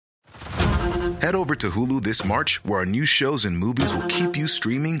Head over to Hulu this March, where our new shows and movies will keep you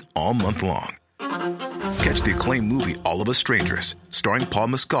streaming all month long. Catch the acclaimed movie All of Us Strangers, starring Paul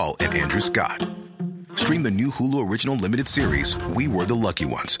Mescal and Andrew Scott. Stream the new Hulu original limited series We Were the Lucky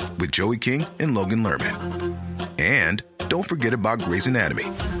Ones with Joey King and Logan Lerman. And don't forget about Grey's Anatomy.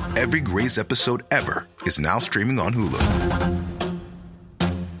 Every Grey's episode ever is now streaming on Hulu.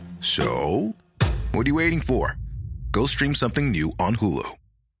 So, what are you waiting for? Go stream something new on Hulu.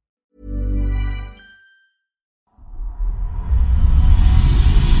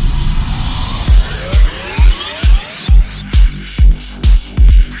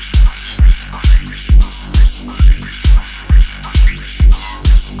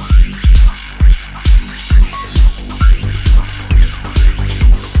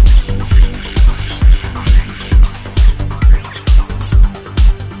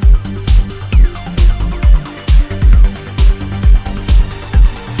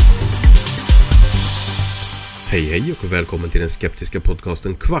 Hej och välkommen till den skeptiska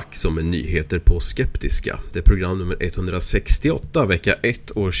podcasten Kvack som är nyheter på skeptiska. Det är program nummer 168, vecka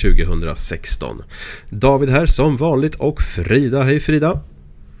 1 år 2016. David här som vanligt och Frida. Hej Frida.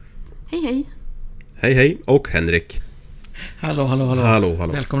 Hej hej. Hej hej och Henrik. Hallå.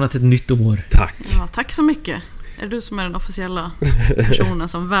 Välkomna till ett nytt år. Tack. Ja, tack så mycket. Är det du som är den officiella personen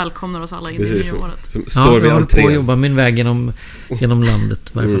som välkomnar oss alla in i nyåret? Som står vid jag håller entrén. på att jobba min väg genom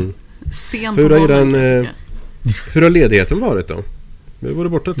landet. Sen på bollen, Hur har ledigheten varit då? Vi var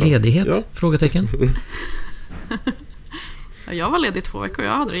borta ett tag. Ledighet? Ja. Frågetecken. Jag var ledig 2 veckor och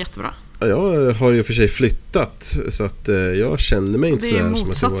jag hade det jättebra. Jag har ju för sig flyttat så att jag känner mig inte så här. Det är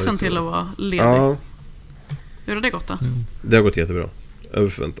motsatsen till att vara ledig. Ja. Hur har det gått då? Det har gått jättebra. Över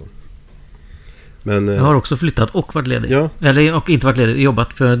förväntan. Men jag har också flyttat och varit ledig. Ja. Eller och inte varit ledig.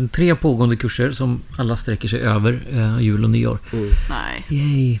 Jobbat för 3 pågående kurser som alla sträcker sig över jul och nyår. Nej.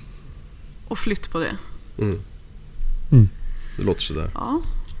 Yay. Och flytt på det. Det låter sådär. Ja.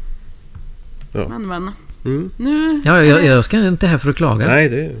 Men. Nu. Ja, jag ska inte här för att klaga. Nej,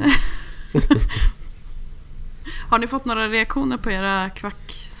 det. Har ni fått några reaktioner på era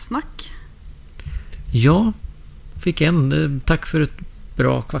kvacksnack? Ja, fick en. Tack för ett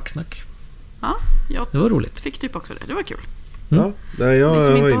bra kvacksnack. Ja, det var roligt. Fick typ också det. Det var kul. Ja, nej, jag ni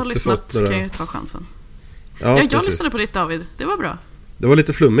som inte har har lyssnat kan ju ta chansen. Ja, jag lyssnade på ditt, David. Det var bra. Det var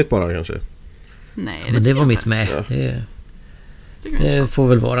lite flummigt bara kanske. Nej, men det var mitt inte. med. Ja. Det får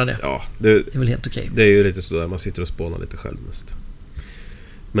väl vara det. Ja, det är väl helt okej. Det är ju lite sådär, man sitter och spånar lite själv mest.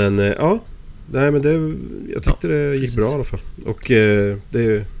 Men ja, nej men jag tyckte det gick bra i alla fall. Och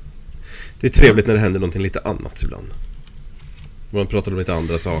det är trevligt när det händer någonting lite annat ibland. Man pratar om lite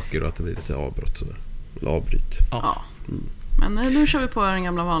andra saker och att det blir lite avbrott sådär. Eller avbryt. Ja. Men nu kör vi på den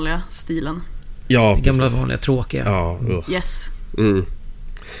gamla vanliga stilen. Ja, den gamla vanliga tråkiga. Ja, yes.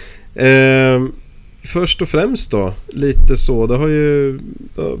 Först och främst då, lite så, det har ju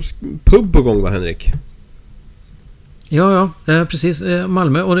pub på gång, va Henrik? Ja, precis.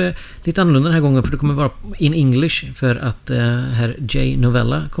 Malmö, och det är lite annorlunda den här gången för det kommer vara in English för att herr Jay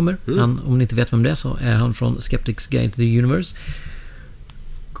Novella kommer. Han, om ni inte vet vem det är så är han från Skeptics Guide to the Universe.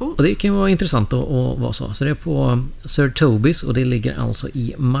 Coolt. Och det kan vara intressant att vara så. Så det är på Sir Tobis och det ligger alltså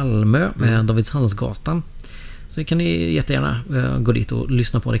i Malmö med Davidshalsgatan. Så det kan ni jättegärna gå dit och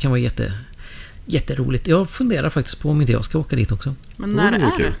lyssna på. Det kan vara jätteroligt. Jag funderar faktiskt på om inte jag ska åka dit också. Men när är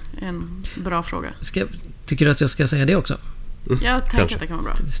det? En bra fråga. Tycker du att jag ska säga det också? Jag tänker att det kan vara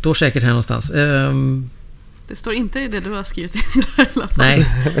bra. Det står säkert här någonstans. Det står inte i det du har skrivit in där i alla fall. Nej,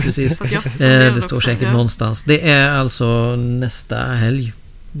 precis. Det står säkert någonstans. Det är alltså nästa helg.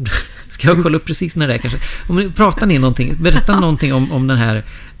 Ska jag kolla upp precis när det är kanske? Pratar ni någonting? Berätta någonting om den här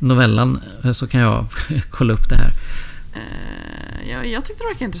novellan så kan jag kolla upp det här. Jag tyckte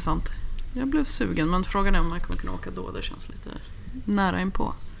det var intressant. Jag blev sugen, men frågan är om man kommer kunna åka då. Det känns lite nära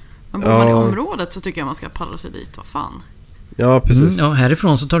inpå. Men bor man i området så tycker jag man ska paddla sig dit. Vad fan? Ja, precis.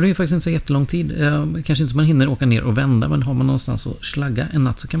 Härifrån så tar det ju faktiskt inte så jättelång tid. Kanske inte så man hinner åka ner och vända, men har man någonstans att slagga en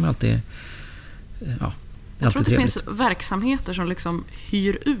natt så kan man alltid... Jag tror att det finns verksamheter som liksom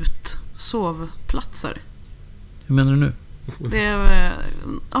hyr ut sovplatser. Hur menar du nu?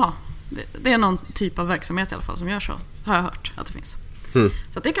 Det är någon typ av verksamhet i alla fall som gör så. Har jag hört att det finns.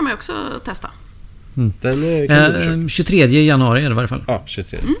 Så det kan man ju också testa. Den 23 januari är det i varje fall. Ja,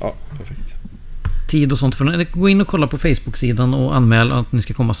 23. Ja, perfekt. Tid och sånt. Gå in och kolla på Facebook-sidan och anmäla att ni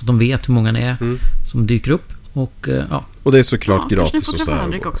ska komma så att de vet hur många ni är som dyker upp. Och det är såklart gratis. Kanske ni får träffa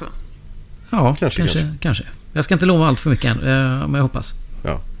Henrik också. Ja, kanske. Jag ska inte lova allt för mycket än, men jag hoppas.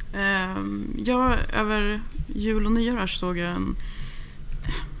 Ja. Jag över jul och nyår såg jag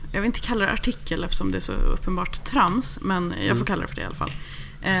jag vill inte kalla det artikel eftersom det är så uppenbart trams, men jag får kalla det för det i alla fall.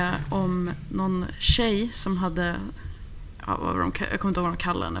 om någon tjej som hade, jag kommer inte ihåg vad de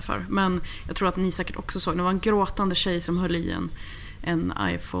kallade henne för, men jag tror att ni säkert också såg, det var en gråtande tjej som höll i en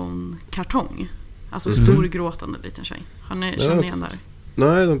iPhone-kartong. Alltså stor gråtande liten tjej. Känner ni igen det här?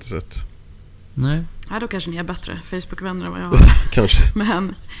 Nej, jag har inte sett. Nej. Ja, då kanske ni är bättre Facebook-vänner än vad jag har. Kanske.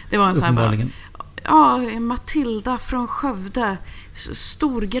 Men det var en sån här bara, Matilda från Skövde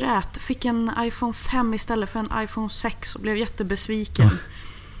storgrät, fick en iPhone 5 istället för en iPhone 6 och blev jättebesviken.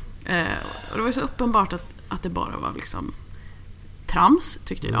 Och det var så uppenbart att det bara var liksom trams,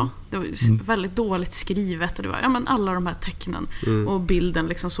 tyckte jag. Det var väldigt dåligt skrivet och det var men alla de här tecknen och bilden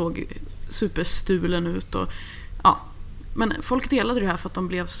liksom såg superstulen ut och men folk delade det här för att de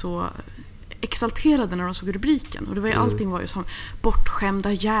blev så exalterade när de såg rubriken och det var ju, allting var ju som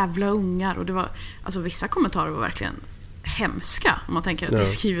bortskämda jävla ungar och det var, alltså vissa kommentarer var verkligen hemska om man tänker att det är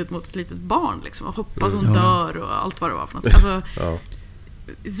skrivet mot ett litet barn liksom, och hoppas hon dör och allt vad det var för något. Alltså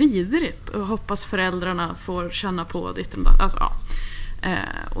vidrigt, och hoppas föräldrarna får känna på ditt och datt. Alltså,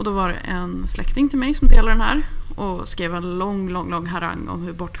 och då var det en släkting till mig som delade den här och skrev en lång harang om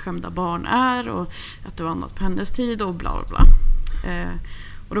hur bortskämda barn är och att det var annat på hennes tid och bla bla bla.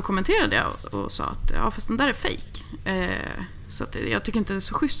 Och då kommenterade jag och sa att fast den där är fake. Så att jag tycker inte det är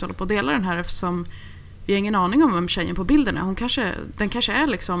så schysst att hålla på att dela den här, eftersom vi har ingen aning om vem tjejen på bilden är. Den kanske är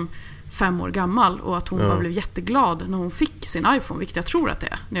liksom 5 år gammal och att hon bara blev jätteglad när hon fick sin iPhone, vilket jag tror att det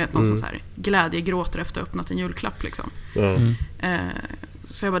är. Ni vet, någon som så här glädje gråter efter att ha öppnat en julklapp liksom.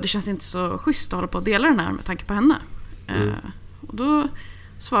 Så jag bara, det känns inte så schysst att hålla på att dela den här med tanke på henne. Och då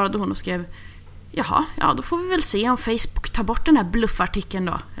svarade hon och skrev: Jaha, då får vi väl se om Facebook tar bort den här bluffartikeln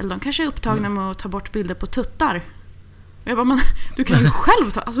då. Eller de kanske är upptagna med att ta bort bilder på tuttar. Och jag bara, men du kan ju själv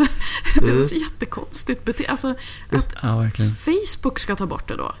ta... Alltså, det var så jättekonstigt. Alltså, att Facebook ska ta bort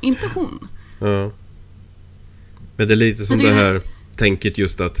det då, inte hon. Ja. Men det är lite som det här tänket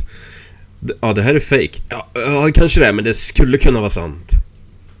just att det här är fake. Ja, kanske det är, men det skulle kunna vara sant.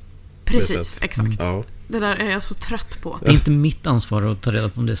 Precis, exakt. Ja. Det där är jag så trött på. Det är inte mitt ansvar att ta reda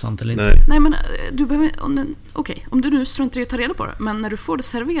på om det är sant eller inte. Nej, men du behöver... om du nu struntar i att ta reda på det, men när du får det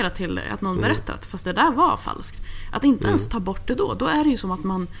serverat till att någon berättar att fast det där var falskt, att inte ens ta bort det då är det ju som att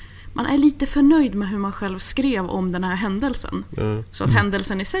man är lite förnöjd med hur man själv skrev om den här händelsen. Så att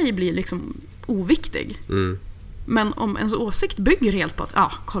händelsen i sig blir liksom oviktig. Men om ens åsikt bygger helt på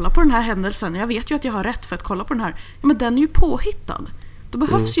att kolla på den här händelsen, jag vet ju att jag har rätt för att kolla på den här, men den är ju påhittad. Då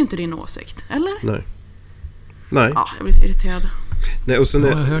behövs ju inte din åsikt, eller? Nej. Jag blir så irriterad. Nej, och sen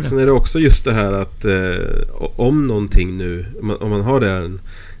är det också just det här att om någonting nu, om man har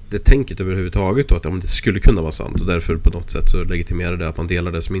det tänket överhuvudtaget då, att det skulle kunna vara sant och därför på något sätt så legitimerar det att man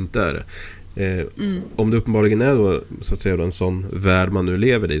delar det som inte är det. Om det uppenbarligen är då, så att säga då, en sån värld man nu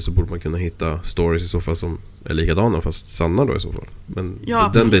lever i, så borde man kunna hitta stories i så fall som är likadana fast sanna då i så fall. Men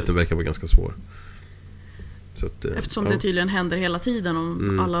den biten verkar vara ganska svår. Så att, eftersom det tydligen händer hela tiden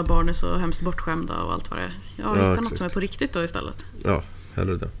om alla barn är så hemskt bortskämda och allt vad det är. Jag hittar något som är på riktigt då istället. Ja,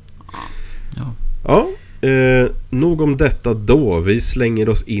 hellre det. Nog om detta då. Vi slänger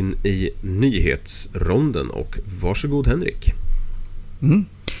oss in i nyhetsronden och varsågod Henrik.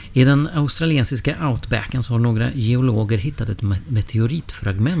 I den australiensiska outbacken så har några geologer hittat ett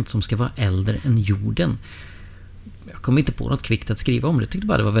meteoritfragment som ska vara äldre än jorden. Jag kom inte på något kvickt att skriva om det. Jag tyckte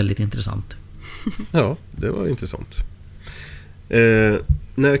bara det var väldigt intressant. Ja, det var intressant.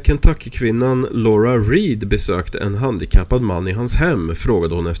 När Kentucky-kvinnan Laura Reed besökte en handikappad man i hans hem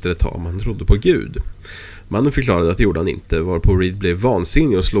frågade hon efter ett tag om han trodde på Gud. Mannen förklarade att det gjorde han inte, varpå Reed blev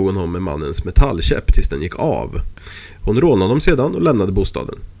vansinnig och slog honom med mannens metallkäpp tills den gick av. Hon rånade honom sedan och lämnade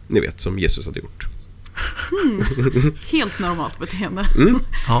bostaden. Ni vet, som Jesus hade gjort. Helt normalt beteende.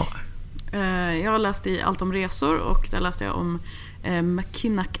 Ja. Jag läste i Allt om resor och där läste jag om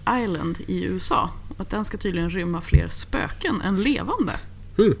Mackinac Island i USA. Och att den ska tydligen rymma fler spöken än levande.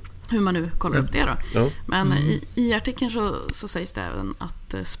 Hur man nu kollar upp det då. Ja. Men i artikeln så sägs det även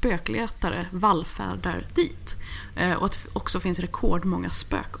att spökletare vallfärdar dit. Och att det också finns rekordmånga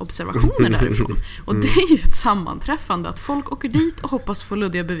spökobservationer därifrån. Och det är ju ett sammanträffande att folk åker dit och hoppas få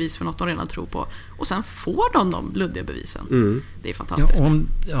luddiga bevis för något de redan tror på. Och sen får de luddiga bevisen. Det är fantastiskt.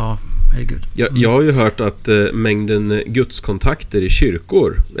 Herregud. Jag har ju hört att mängden gudskontakter i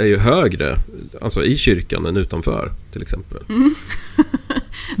kyrkor är ju högre, alltså i kyrkan än utanför till exempel.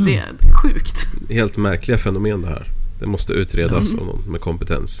 Det är sjukt. Helt märkliga fenomen det här. Det måste utredas av någon med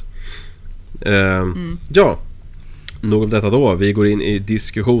kompetens. Ja, nog om detta då. Vi går in i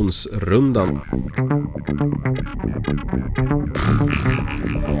diskussionsrundan.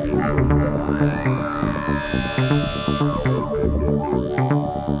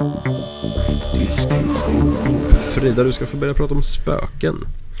 Frida, du ska få börja prata om spöken.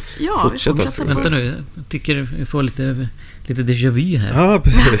 Ja, vi fortsätter. Vänta nu, jag tycker vi får lite déjà vu här. Ja,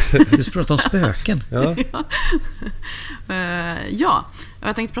 precis. Du ska prata om spöken. Ja. Ja,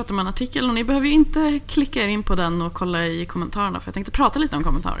 jag tänkte prata om en artikel och ni behöver ju inte klicka er in på den och kolla i kommentarerna, för jag tänkte prata lite om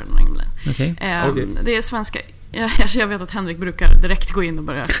kommentarerna. Okej. Det är svenska... Jag vet att Henrik brukar direkt gå in och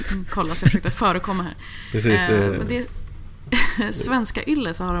börja kolla, så jag försökte förekomma här. Precis. Det är Svenska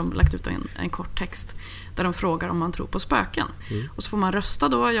Ylle, så har de lagt ut en kort text där de frågar om man tror på spöken. Och så får man rösta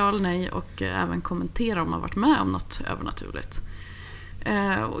då, ja eller nej, och även kommentera om man varit med om något övernaturligt.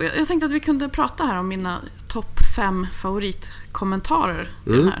 Och jag tänkte att vi kunde prata här om mina topp 5 favoritkommentarer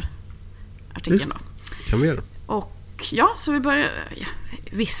till den här artikeln då. Kan vi göra. Och ja, så vi börjar... Ja,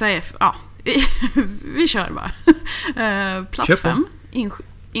 vissa är... Ja, vi kör bara. Plats 5,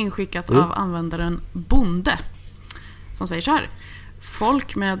 inskickat av användaren Bonde, som säger så här: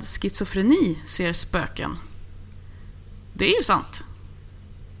 folk med schizofreni ser spöken. Det är ju sant.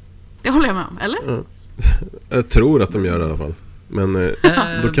 Det håller jag med om, eller? Jag tror att de gör det i alla fall. Men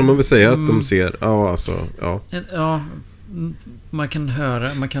då kan man väl säga att de ser... Ja, alltså, ja. Ja, man kan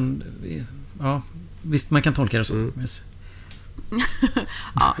höra, man kan... Ja, visst, man kan tolka det så. Yes.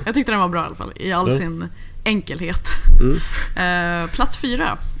 Ja, jag tyckte den var bra i alla fall, i all sin enkelhet. Plats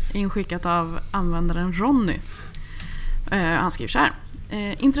 4, inskickat av användaren Ronny. Han skriver så här: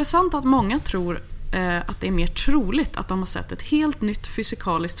 intressant att många tror att det är mer troligt att de har sett ett helt nytt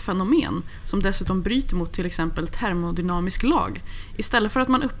fysikaliskt fenomen som dessutom bryter mot till exempel termodynamisk lag, istället för att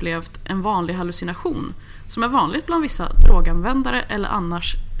man upplevt en vanlig hallucination som är vanligt bland vissa droganvändare eller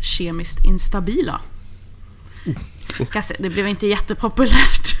annars kemiskt instabila. Det blev inte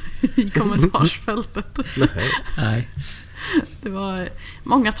jättepopulärt i kommentarsfältet. Nej. Det var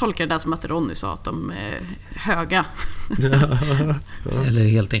många tolkar det där som att Ronny sa att de är höga. Eller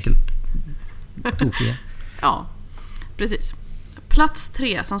helt enkelt tokiga. Ja, precis. Plats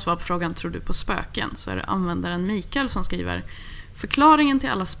 3, som svar på frågan tror du på spöken, så är det användaren Mikael som skriver: förklaringen till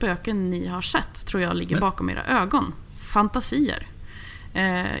alla spöken ni har sett tror jag ligger bakom era ögon. Fantasier.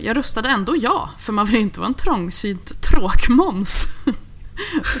 Jag röstade ändå ja, för man vill inte vara en trångsynt tråkmåns.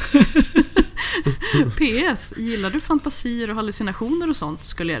 PS, gillar du fantasier och hallucinationer och sånt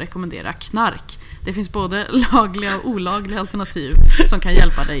skulle jag rekommendera Knark. Det finns både lagliga och olagliga alternativ som kan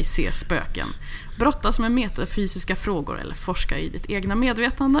hjälpa dig se spöken. Brottas med metafysiska frågor eller forska i ditt egna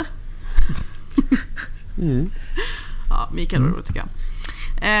medvetande. Ja, Mikael var tycker jag.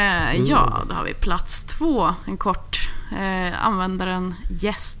 Ja, då har vi plats 2, en kort. Användaren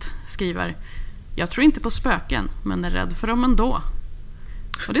Gäst skriver: jag tror inte på spöken, men är rädd för dem ändå.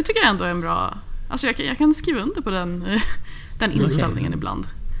 Och det tycker jag ändå är en bra... Alltså jag kan skriva under på den inställningen ibland.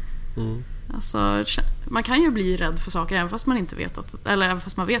 Alltså, man kan ju bli rädd för saker även fast man inte vet att, eller även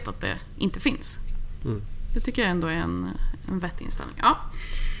fast man vet att det inte finns. Det tycker jag ändå är en vettig inställning. Ja.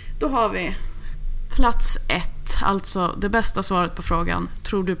 Då har vi plats 1, alltså det bästa svaret på frågan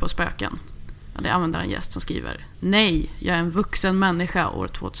tror du på spöken. Ja, det är användaren Gäst som skriver: nej, jag är en vuxen människa år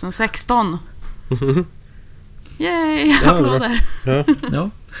 2016. Yay, applåder. Ja.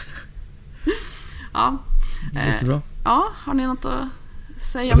 Ja. Jättebra. Ja, har ni något att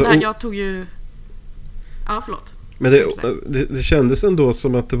säga om det här? Jag tog ju... Ja, förlåt. Men det kändes ändå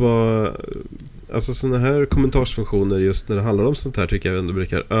som att det var... Alltså såna här kommentarsfunktioner just när det handlar om sånt här tycker jag ändå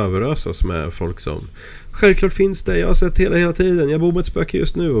brukar överösas med folk som självklart finns det, jag har sett hela tiden, jag bor med ett spöke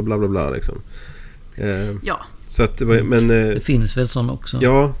just nu och bla bla bla liksom. Ja. Så att, men, det finns väl sån också.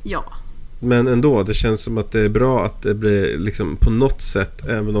 Ja. Men ändå, det känns som att det är bra att det blir liksom på något sätt,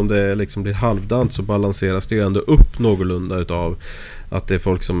 även om det liksom blir halvdant, så balanseras det ju ändå upp någorlunda utav att det är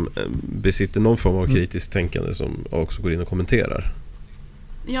folk som besitter någon form av kritiskt tänkande som också går in och kommenterar.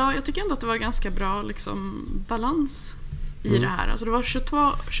 Ja, jag tycker ändå att det var ganska bra liksom, balans i det här. Alltså det var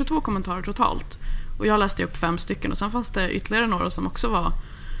 22 kommentarer totalt. Och jag läste upp 5 stycken. Och sen fanns det ytterligare några som också var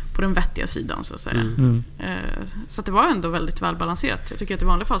på den vettiga sidan så att säga. Så att det var ändå väldigt välbalanserat. Jag tycker att i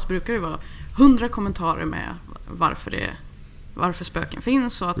vanliga fall så brukar det vara 100 kommentarer med varför spöken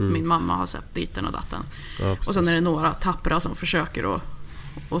finns och att min mamma har sett ditten och datten. Ja, och sen är det några tappra som försöker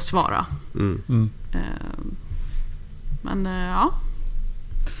att svara. Men ja.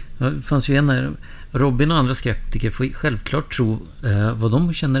 Det fanns ju en där. Robin och andra skeptiker får självklart tro vad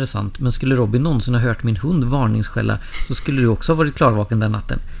de känner är sant. Men skulle Robin någonsin ha hört min hund varningsskälla så skulle du också ha varit klarvaken den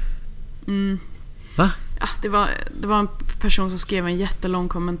natten. Va? Ja, det var en person som skrev en jättelång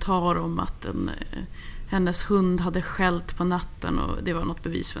kommentar om att hennes hund hade skällt på natten och det var något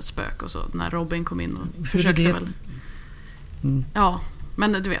bevis för ett spök och så när Robin kom in och försökte väl. Ja,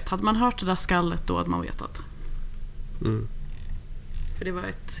 men du vet, hade man hört det där skallet då hade man vetat. För det var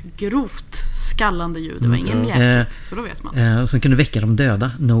ett grovt skallande ljud. Det var ingen mjäkigt, så då vet man. Som kunde väcka de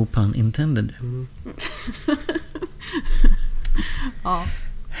döda. No pun intended. Ja.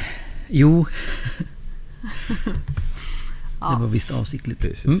 Jo. Det var visst avsiktligt.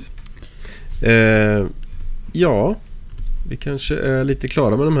 Precis. Ja, vi kanske är lite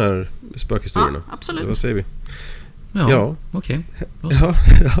klara med de här spökhistorierna. Ja, absolut. Vad säger vi? Ja. Okej. Ja,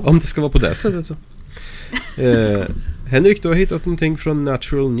 om det ska vara på det sättet så. Henrik, du har hittat någonting från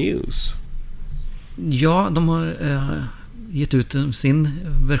Natural News. Ja, de har gett ut sin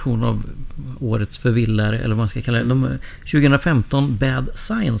version av årets förvillare, eller vad man ska kalla det. 2015 Bad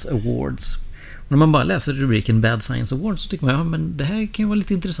Science Awards. Och när man bara läser rubriken Bad Science Awards så tycker man, ja men det här kan ju vara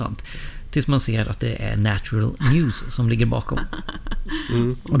lite intressant. Tills man ser att det är Natural News som ligger bakom.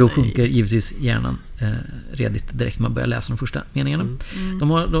 Och då sjunker givetvis hjärnan redigt direkt när man börjar läsa de första meningarna. De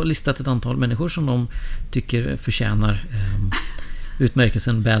har då listat ett antal människor som de tycker förtjänar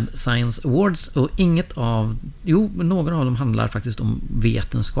utmärkelsen Bad Science Awards, och några av dem handlar faktiskt om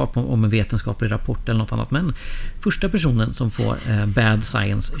vetenskap, om en vetenskaplig rapport eller något annat, men första personen som får Bad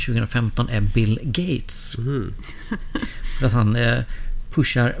Science 2015 är Bill Gates. För att han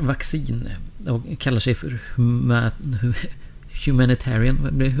pushar vaccin och kallar sig för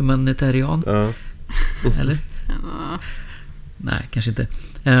humanitarian. Eller? Nej, kanske inte.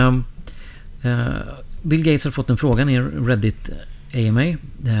 Bill Gates har fått en fråga i Reddit AMA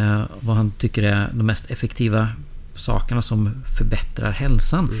vad han tycker är de mest effektiva sakerna som förbättrar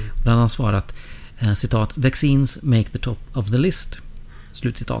hälsan. Och där har han svarat citat, vaccines make the top of the list,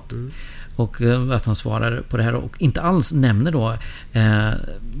 slutcitat. Och att han svarar på det här och inte alls nämner då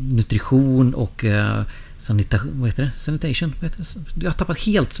nutrition och sanitation, vad heter det? Sanitation? Jag har tappat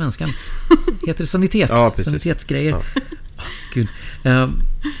helt svenskan. Heter det sanitet? Ja, precis. Sanitetsgrejer. Ja. Gud.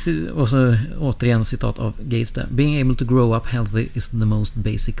 Och så återigen citat av Gates där. Being able to grow up healthy is the most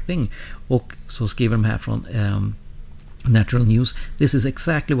basic thing. Och så skriver de här från Natural News. This is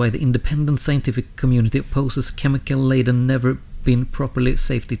exactly why the independent scientific community opposes chemical-laden, never been properly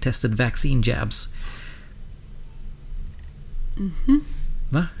safety tested vaccine jabs.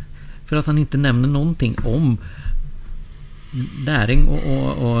 Va? För att han inte nämner någonting om näring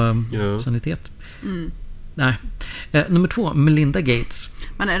och sanitet. Nej. Nummer 2, Melinda Gates.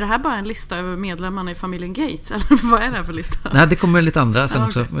 Men är det här bara en lista över medlemmarna i familjen Gates? Eller vad är det här för lista? Nej, det kommer lite andra sen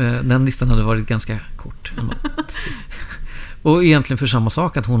också. Den listan hade varit ganska kort ändå. Och egentligen för samma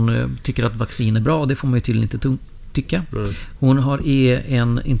sak, att hon tycker att vaccin är bra, och det får man ju tydligen inte tycka. Hon har i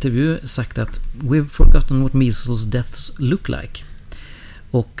en intervju sagt att we've forgotten what measles deaths look like.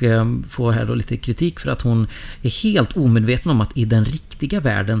 Och får här då lite kritik för att hon är helt omedveten om att i den riktiga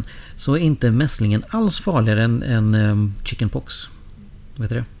världen så är inte mässlingen alls farligare än chickenpox. Vet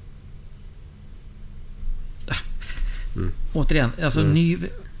du det? Återigen, alltså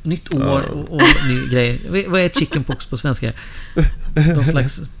nytt år och ny grej. Vad är chickenpox på svenska? Någon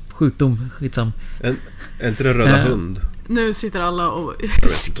slags sjukdom, skitsam. Är inte det röda hund? Nu sitter alla och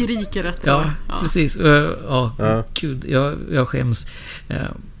skriker rätt så. Ja, precis. Gud, jag skäms.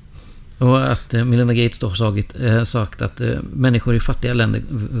 Och att Melinda Gates då har sagt att människor i fattiga länder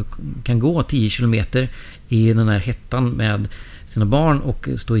kan gå 10 kilometer i den här hettan med sina barn och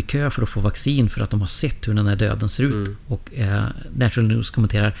stå i kö för att få vaccin för att de har sett hur den här döden ser ut. Och Natural News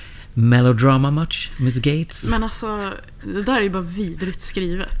kommenterar, melodrama much, Miss Gates? Men alltså, det där är ju bara vidrigt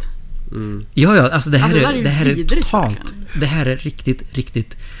skrivet. Ja, alltså det här är vidrigt, totalt. verkligen. Det här är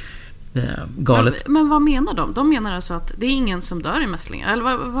riktigt galet. Men vad menar de? De menar alltså att det är ingen som dör i mässlingar. Eller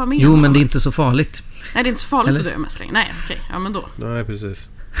vad menar Jo, de? men det är inte så farligt. Nej, det är inte så farligt Eller? att dö i mässlingar. Nej, okej. Ja, men då. Nej, precis.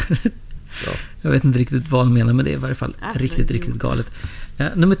 Jag vet inte riktigt vad de menar, men det är i varje fall riktigt galet.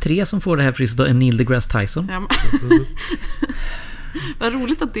 Nummer 3 som får det här priset då är Neil deGrasse Tyson. Ja, vad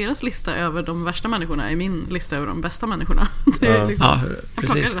roligt att deras lista över de värsta människorna är min lista över de bästa människorna. Det är liksom, jag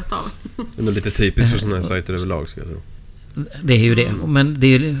plockar rätt av. Det är lite typiskt för sådana här sajter överlag, ska jag tro. Det är ju det. Men det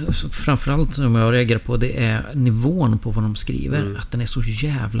är framförallt som jag reagerar på, det är nivån på vad de skriver. Att den är så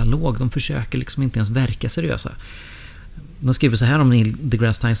jävla låg. De försöker liksom inte ens verka seriösa. De skriver så här om Neil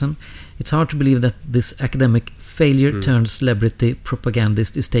deGrasse Tyson. It's hard to believe that this academic failure turned celebrity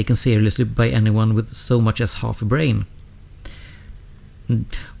propagandist is taken seriously by anyone with so much as half a brain.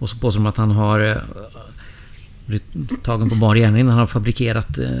 Och så påstår de att han har blivit tagen på bar gärning. Han har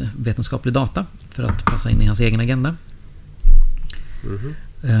fabrikerat vetenskaplig data för att passa in i hans egen agenda.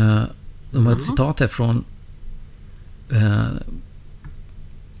 De har ett citat här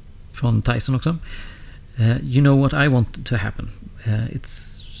från Tyson också. You know what I want to happen.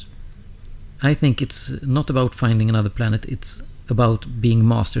 I think it's not about finding another planet. It's about being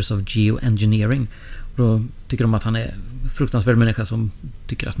masters of geoengineering. Då tycker de att han är fruktansvärd människa som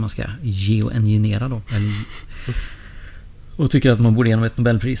tycker att man ska geoengineera då. Och tycker att man borde ge någon ett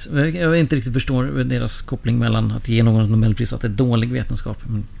Nobelpris. Jag inte riktigt förstår deras koppling mellan att ge någon ett Nobelpris och att det är dålig vetenskap.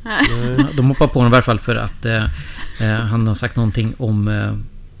 Men de hoppar på honom i alla fall för att han har sagt någonting om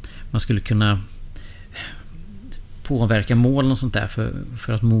man skulle kunna påverka mål och sånt där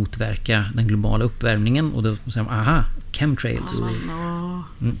för att motverka den globala uppvärmningen. Och då säger man, aha, chemtrails.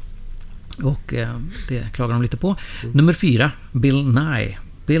 Och det klagar de lite på. Nummer 4, Bill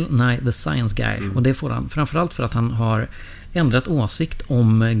Nye the Science Guy. Och det får han framförallt för att han har ändrat åsikt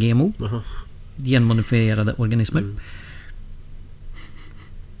om GMO, genmodifierade organismer.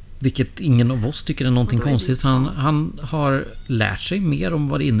 Vilket ingen av oss tycker är någonting konstigt. Han har lärt sig mer om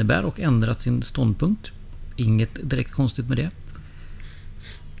vad det innebär och ändrat sin ståndpunkt. Inget direkt konstigt med det.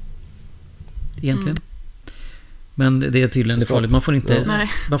 Egentligen. Men det är tydligen det farligt. Man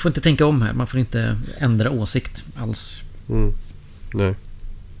får inte tänka om här. Man får inte ändra åsikt alls. Nej.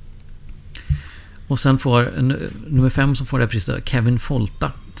 Och sen får nummer 5 som får det priset Kevin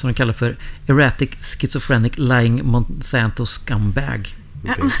Folta, som de kallar för Erratic Schizophrenic Lying Monsanto Scumbag.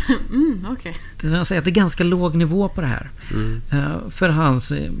 Okay. Jag säger att det är ganska låg nivå på det här. För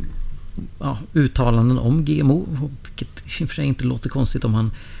hans uttalanden om GMO, vilket i och för sig inte låter konstigt om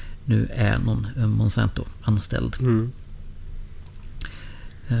han nu är någon Monsanto-anställd.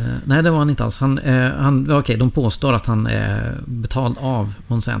 Nej, det var han inte alls. De påstår att han är betald av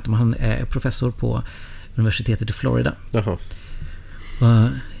Monsanto, men han är professor på universitetet i Florida.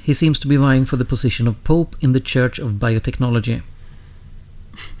 He seems to be vying for the position of Pope in the Church of Biotechnology.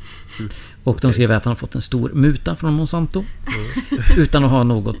 Och de skriver att han har fått en stor muta från Monsanto utan att ha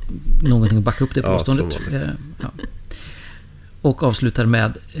någonting att backa upp det påståendet. Och avslutar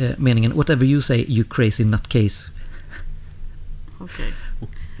med meningen whatever you say, you crazy nutcase. Okej.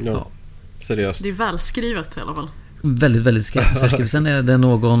 Ja, seriöst. Det är välskrivet i alla fall. Väldigt, väldigt särskrivet. Sen är det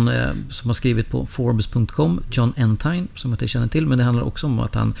någon som har skrivit på Forbes.com, John Entine, som jag inte känner till, men det handlar också om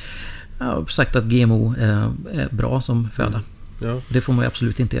att han har sagt att GMO är bra som föda. Det får man ju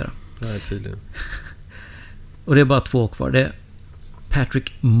absolut inte göra. Nej, tydligen. Och det är bara 2 kvar. Det är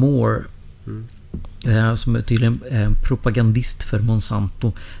Patrick Moore, som är tydligen propagandist för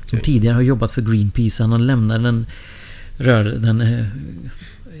Monsanto, som tidigare har jobbat för Greenpeace. Han lämnar den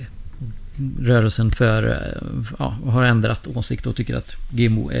rörelsen för har ändrat åsikt och tycker att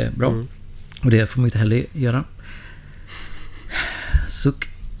GMO är bra. Och det får man inte heller göra. Suck.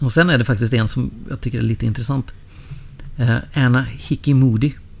 Och sen är det faktiskt en som jag tycker är lite intressant. Anna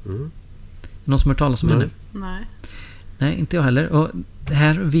Hickey-Moody. Någon som har talat om henne? Nej, inte jag heller. Och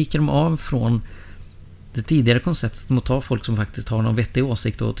här viker de av från det tidigare konceptet om att ta folk som faktiskt har någon vettig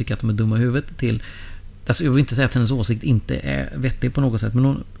åsikt och tycker att de är dumma i huvudet till... Alltså jag vill inte säga att hennes åsikt inte är vettig på något sätt,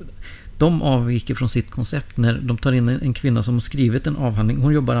 men de avviker från sitt koncept när de tar in en kvinna som har skrivit en avhandling.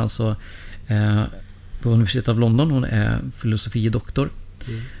 Hon jobbar alltså på Universitetet av London. Hon är filosofie-doktor.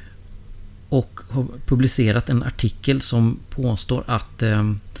 Och har publicerat en artikel som påstår att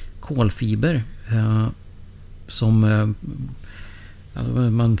kolfiber som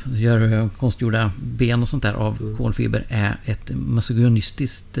man gör konstgjorda ben och sånt där av kolfiber är ett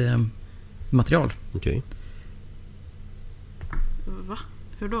masognistiskt material. Okej. Va?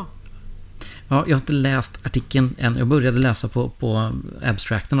 Hur då? Ja, jag har inte läst artikeln än. Jag började läsa på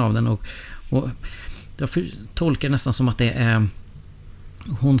abstrakten av den och jag tolkar nästan som att det är...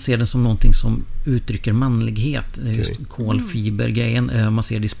 Hon ser det som någonting som uttrycker manlighet. Just kolfibergrejen. Man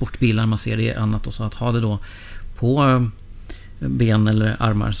ser det i sportbilar, man ser det i annat. Och så att ha det då på ben eller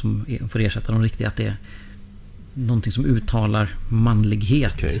armar som får ersätta de riktiga, att det är någonting som uttalar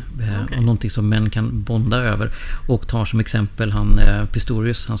manlighet. Och någonting som män kan bonda över. Och tar som exempel han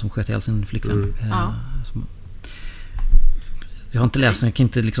Pistorius, han som sköt ihjäl sin flickvän. Jag har inte läst den, jag kan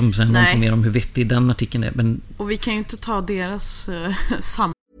inte liksom säga någonting mer om hur vettig den artikeln är. Men... Och vi kan ju inte ta deras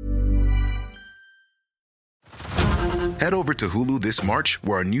Head over to Hulu this March,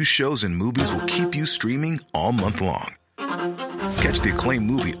 where our new shows and movies will keep you streaming all month long. Catch the acclaimed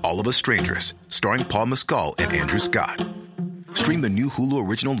movie All of Us Strangers, starring Paul Mescal and Andrew Scott. Stream the new Hulu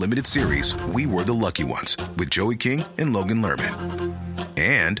original limited series We Were the Lucky Ones with Joey King and Logan Lerman.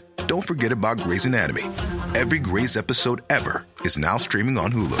 And don't forget about Grey's Anatomy. Every Grey's episode ever is now streaming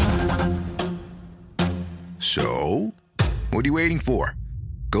on Hulu. So, what are you waiting for?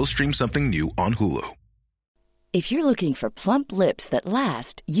 Go stream something new on Hulu. If you're looking for plump lips that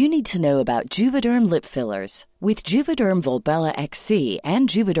last, you need to know about Juvederm lip fillers. With Juvederm Volbella XC and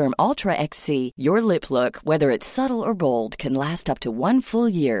Juvederm Ultra XC, your lip look, whether it's subtle or bold, can last up to 1 full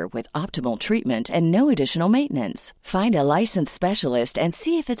year with optimal treatment and no additional maintenance. Find a licensed specialist and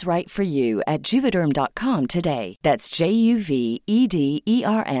see if it's right for you at Juvederm.com today. That's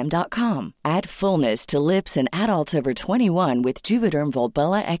JUVEDERM.com. Add fullness to lips in adults over 21 with Juvederm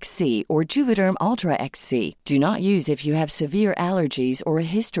Volbella XC or Juvederm Ultra XC. Do not use if you have severe allergies or a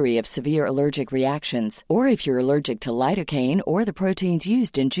history of severe allergic reactions, or if you're allergic to lidocaine or the proteins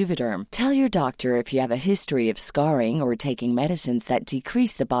used in Juvederm. Tell your doctor if you have a history of scarring or taking medicines that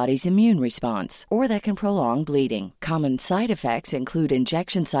decrease the body's immune response or that can prolong bleeding. Common side effects include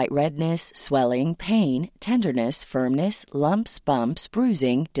injection site redness, swelling, pain, tenderness, firmness, lumps, bumps,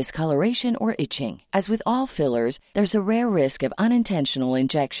 bruising, discoloration, or itching. As with all fillers, there's a rare risk of unintentional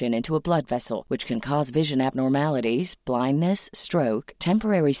injection into a blood vessel, which can cause vision abnormalities, blindness, stroke,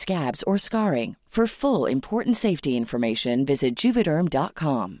 temporary scabs, or scarring. For full important safety information, visit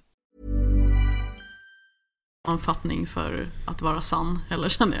Juvederm.com. Omfattning för att vara sann, eller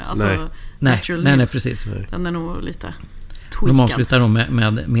känner jag. Alltså, nej, precis. Den är nog lite tweakad. De avslutar då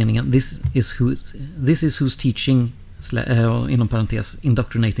med meningen This is who's teaching inom parentes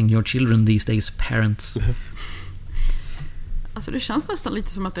indoctrinating your children these days, parents. Alltså det känns nästan lite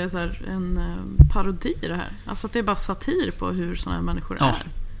som att det är så här en parodi det här. Alltså att det är bara satir på hur såna här människor är.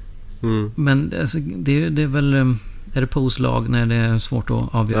 Mm. Men alltså, det är väl är det påslag när det är svårt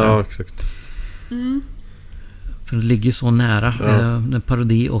att avgöra. Ja, exakt. Mm. För det ligger så nära. Den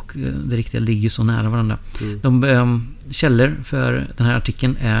parodi och det riktiga ligger så nära varandra. De källor för den här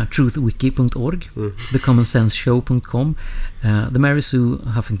artikeln är truthwiki.org, thecommonsenseshow.com, The Mary Sue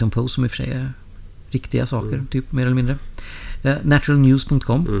Huffington Post, som i och för sig är riktiga saker, typ mer eller mindre,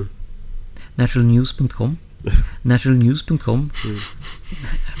 naturalnews.com, naturalnews.com, naturalnews.com.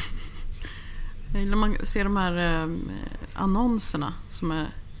 När man ser de här annonserna som är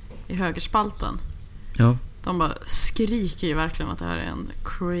i högerspalten, de bara skriker ju verkligen att det här är en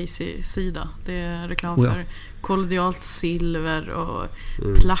crazy sida. Det är reklam för kollodialt silver och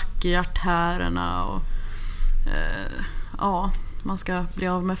plack i artärerna och man ska bli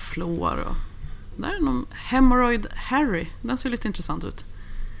av med flår och där är någon Hemorrhoid Harry. Den ser lite intressant ut.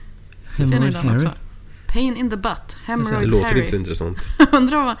 Hemorrhoid Harry? Också? Pain in the butt. Hemorrhoid Harry. Det låter inte så intressant.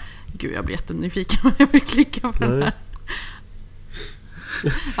 Undrar vad... Gud, jag blir jättenyfiken om jag vill klicka på den här.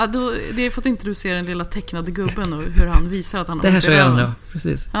 Ja, då, det är för att inte du ser den lilla tecknade gubben och hur han visar att han har det här ser jag nu,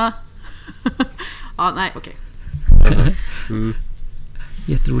 precis. Ja, nej, okej.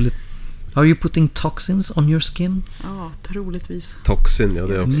 Jätteroligt. Are you putting toxins on your skin? Ja, troligtvis. Toxin, ja,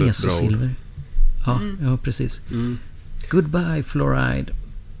 det är också ett bra ord. Ja, precis. Goodbye fluoride.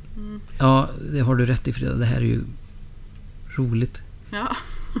 Ja, det har du rätt i, Frida. Det här är ju roligt. Ja.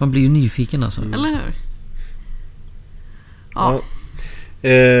 Man blir ju nyfiken alltså. Eller hur? Ja.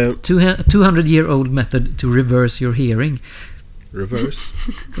 200-year-old method to reverse your hearing. Reverse?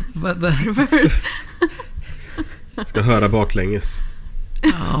 Reverse. Ska höra baklänges.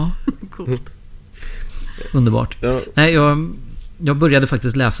 Ja. Coolt. Underbart. Ja. Nej, jag började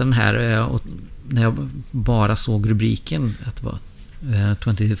faktiskt läsa den här och när jag bara såg rubriken att det var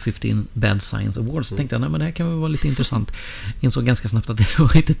 2015 Bad Science Awards, så tänkte jag, nej, men det här kan väl vara lite intressant. Insåg ganska snabbt att det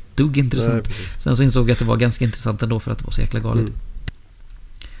var inte ett dugg intressant. Nej, sen så insåg jag att det var ganska intressant ändå för att det var så jäkla galet.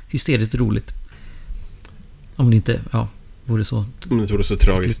 Hysteriskt roligt. Om det inte vore så... Om det vore så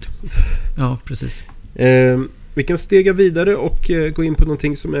tragiskt. Ja, precis. Vi kan stega vidare och gå in på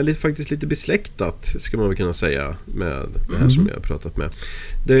någonting som är faktiskt lite besläktat, ska man väl kunna säga, med det här som jag har pratat med.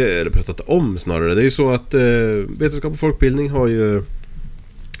 Det är pratat om snarare. Det är ju så att vetenskap och folkbildning har ju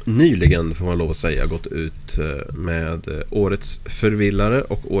nyligen, får man lov att säga, gått ut med årets förvillare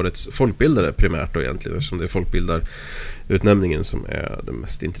och årets folkbildare primärt då egentligen, eftersom det är folkbildarutnämningen som är det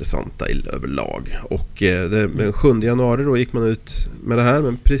mest intressanta överlag. Och den 7 januari då gick man ut med det här,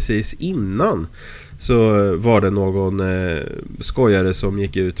 men precis innan så var det någon skojare som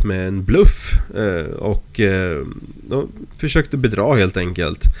gick ut med en bluff och försökte bedra helt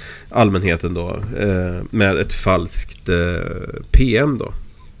enkelt allmänheten då med ett falskt PM då.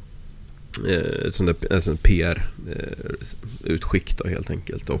 Ett sånt PR-utskick då helt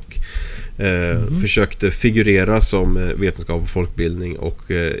enkelt, och försökte figurera som vetenskap och folkbildning,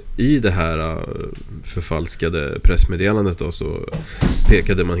 och i det här förfalskade pressmeddelandet då så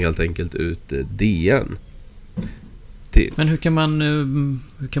pekade man helt enkelt ut DN till. Men hur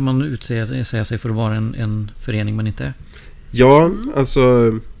kan man säga sig för att vara en förening man inte är? Ja,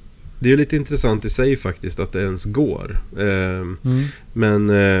 alltså det är ju lite intressant i sig faktiskt att det ens går. Men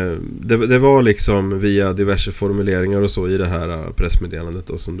det var liksom via diverse formuleringar och så i det här pressmeddelandet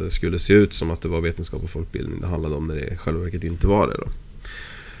då, som det skulle se ut som att det var vetenskap och folkbildning det handlade om, när det i själva verket inte var det då.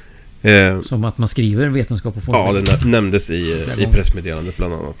 Som att man skriver vetenskap och folkbildning. Ja, det nämndes i pressmeddelandet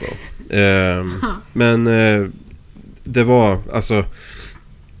bland annat då. Men det var alltså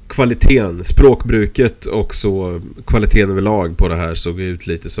kvaliteten, språkbruket och så kvaliteten överlag på det här såg ut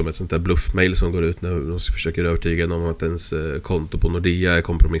lite som ett sånt där bluffmail som går ut när de försöker övertyga någon om att ens konto på Nordea är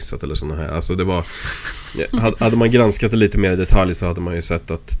kompromissat eller såna här. Alltså det var, hade man granskat det lite mer i detalj så hade man ju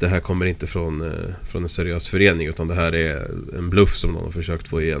sett att det här kommer inte från en seriös förening, utan det här är en bluff som någon har försökt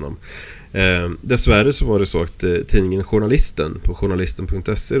få igenom. Dessvärre så var det så att tidningen Journalisten på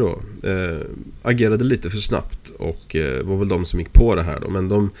journalisten.se då agerade lite för snabbt och var väl de som gick på det här då, men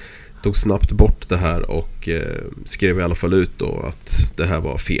de tog snabbt bort det här och skrev i alla fall ut då att det här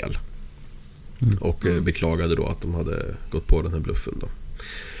var fel och beklagade då att de hade gått på den här bluffen då.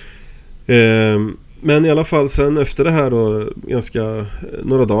 Men i alla fall sen efter det här då, ganska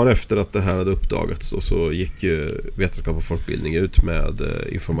några dagar efter att det här hade uppdagats då, så gick ju vetenskap och folkbildning ut med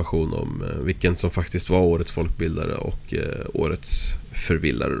information om vilken som faktiskt var årets folkbildare och årets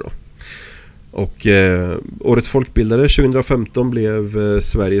förvillare då. Och årets folkbildare 2015 blev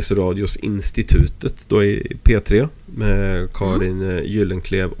Sveriges Radios Institutet då i P3 med Karin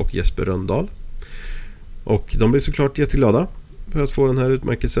Gyllenklev och Jesper Röndahl. Och de blev såklart jätteglada för att få den här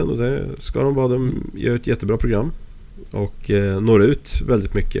utmärkelsen, och det ska de vara. De gör ett jättebra program och når ut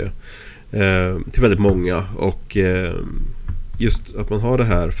väldigt mycket till väldigt många, och just att man har det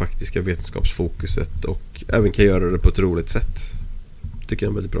här faktiska vetenskapsfokuset och även kan göra det på ett roligt sätt tycker jag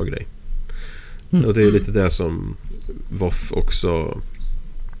är en väldigt bra grej. Och det är lite det som WWF också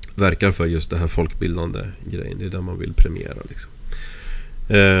verkar för, just det här folkbildande grejen. Det är det man vill premiera liksom.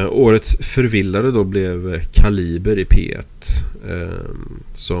 Årets förvillare då blev Kaliber i P1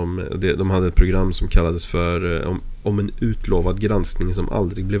 de hade ett program som kallades för om en utlovad granskning som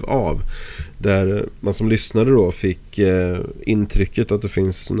aldrig blev av, där man som lyssnare då fick intrycket att det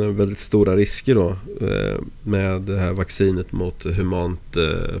finns väldigt stora risker då med det här vaccinet mot humant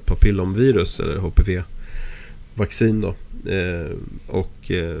papillomvirus eller HPV-vaccin då,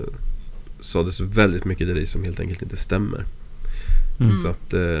 och sades väldigt mycket där i som helt enkelt inte stämmer. Så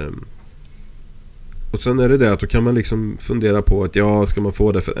att, och sen är det att då kan man liksom fundera på att ska man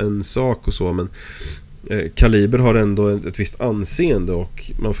få det för en sak och så, men Kaliber har ändå ett visst anseende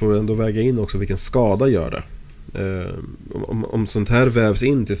och man får ändå väga in också vilken skada gör det. Om sånt här vävs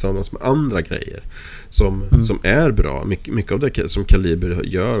in tillsammans med andra grejer som är bra, mycket av det som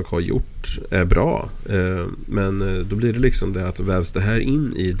Kaliber har gjort är bra, men då blir det liksom det att vävs det här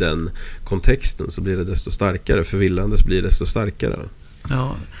in i den kontexten så blir det desto starkare, förvillandet blir desto starkare.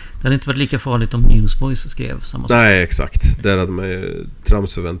 Ja, det hade inte varit lika farligt om Newsboys skrev samma sak. Nej, exakt. Där hade man ju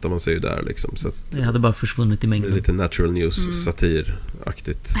trams, förväntar man sig ju där liksom, så att det hade bara försvunnit i mängden. Det är lite natural news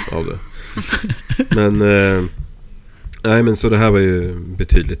satiraktigt av det. Men nej, men så det här var ju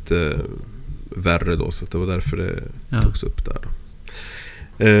betydligt värre då, så det var därför det togs upp där då.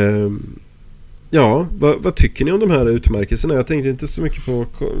 Ja, vad tycker ni om de här utmärkelserna? Jag tänkte inte så mycket på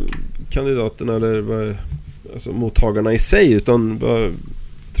kandidaterna eller alltså mottagarna i sig, utan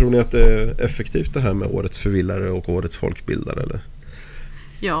tror ni att det är effektivt det här med årets förvillare och årets folkbildare eller?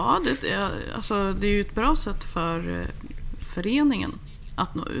 Ja, det är ju ett bra sätt för föreningen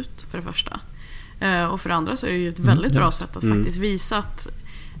att nå ut för det första. Och för det andra så är det ju ett väldigt bra sätt att faktiskt visa att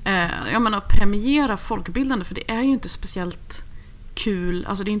premiera folkbildande, för det är ju inte speciellt kul,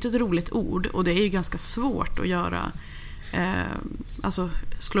 alltså det är inte ett roligt ord och det är ju ganska svårt att göra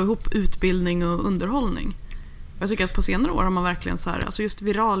slå ihop utbildning och underhållning. Jag tycker att på senare år har man verkligen så här, alltså just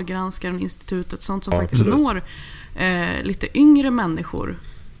Viralgranskaren, institutet, sånt som faktiskt når lite yngre människor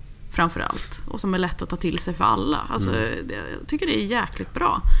framförallt, och som är lätt att ta till sig för alla. Alltså, jag tycker det är jäkligt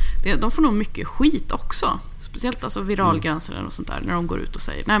bra. De får nog mycket skit också, speciellt alltså Viralgranskaren och sånt där, när de går ut och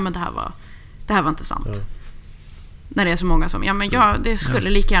säger nej men det här var inte sant. När det är så många som det skulle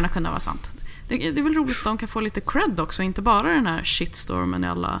lika gärna kunna vara sant. Det är väl roligt att de kan få lite cred också, inte bara den här shitstormen i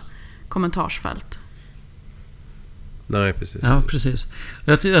alla kommentarsfält. Nej, precis. Ja, precis.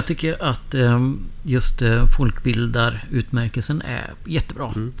 Jag tycker att just folkbildarutmärkelsen är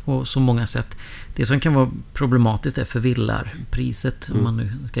jättebra på så många sätt. Det som kan vara problematiskt är förvillarpriset, om man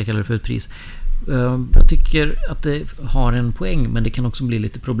nu ska kalla det för ett pris. Jag tycker att det har en poäng, men det kan också bli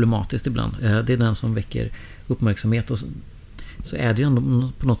lite problematiskt ibland. Det är den som väcker uppmärksamhet. Och så är det ju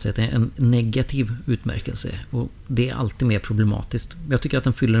ändå på något sätt en negativ utmärkelse. Och det är alltid mer problematiskt. Jag tycker att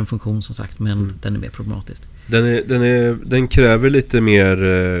den fyller en funktion som sagt, men den är mer problematisk. Den kräver lite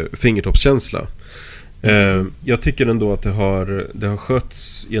mer fingertoppskänsla. Jag tycker ändå att det har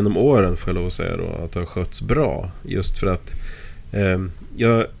skötts genom åren, får jag lov att säga då, att det har skötts bra. Just för att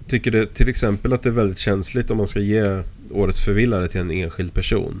jag tycker det, till exempel att det är väldigt känsligt om man ska ge årets förvillare till en enskild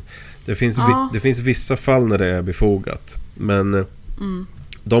person. Det finns vissa fall när det är befogat, men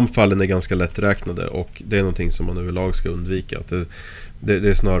de fallen är ganska lätträknade, och det är någonting som man överlag ska undvika. Att det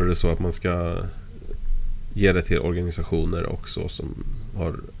är snarare så att man ska ge det till organisationer också som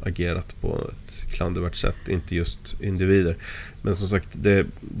har agerat på ett klandervärt sätt, inte just individer. Men som sagt,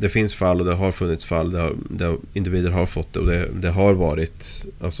 det finns fall, och det har funnits fall där individer har fått det, och det har varit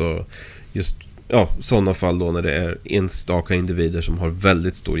alltså just sådana fall då när det är enstaka individer som har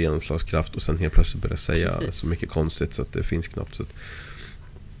väldigt stor genomslagskraft och sen helt plötsligt börjar säga så mycket konstigt så att det finns knappt. Så att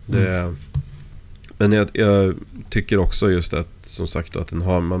men jag tycker också just att, som sagt, att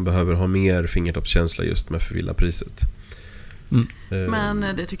man behöver ha mer fingertoppskänsla just med förvillarpriset. Men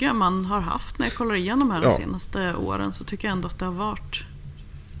det tycker jag man har haft när jag kollar igenom här de senaste åren, så tycker jag ändå att det har varit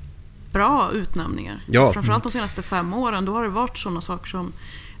bra utnämningar. Alltså framförallt de senaste 5 åren, då har det varit sådana saker som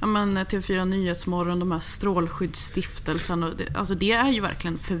TV4 Nyhetsmorgon, de här Strålskyddsstiftelsen, alltså det är ju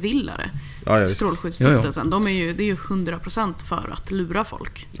verkligen förvillare. Strålskyddsstiftelsen, det är ju 100% för att lura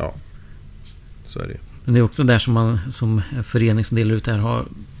folk. Ja, så är det. Men det är också där som man som förening som delar ut det här har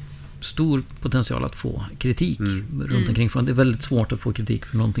stor potential att få kritik runt omkring. För det är väldigt svårt att få kritik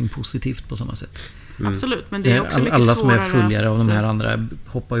för någonting positivt på samma sätt. Absolut, men det är också mycket alla svårare. Alla som är följare av de här andra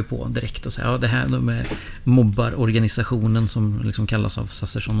hoppar ju på direkt och säger det här med mobbarorganisationen som liksom kallas av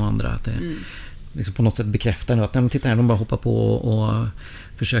Sassersson och andra, att det liksom på något sätt bekräftar nu att titta här, de bara hoppar på och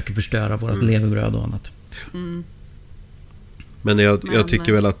försöker förstöra vårt levebröd och annat. Men jag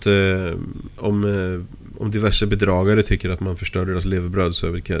tycker väl att om diverse bedragare tycker att man förstör deras levebröd, så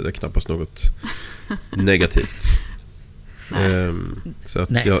är det knappast något negativt. Så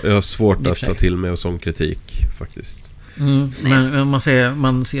att jag har svårt att ta till mig och sån kritik faktiskt. Men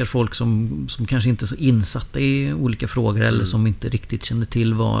man ser folk som kanske inte är så insatta i olika frågor eller som inte riktigt känner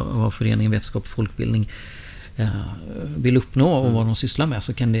till vad föreningen Vetenskap och folkbildning vill uppnå och vad de sysslar med,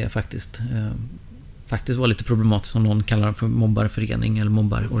 så kan det faktiskt vara lite problematiskt om någon kallar det för mobbarförening eller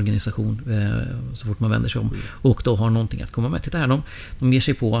mobbarorganisation så fort man vänder sig om och då har någonting att komma med. Titta här, de ger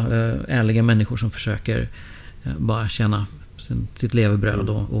sig på ärliga människor som försöker bara tjäna sitt levebröd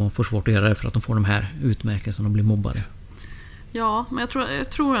och får svårt att göra det för att de får de här utmärkelserna och blir mobbade. Ja, men jag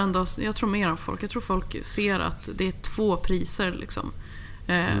tror mer om folk. Jag tror folk ser att det är 2 priser liksom.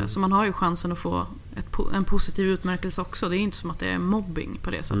 Så man har ju chansen att få en positiv utmärkelse också. Det är inte som att det är mobbing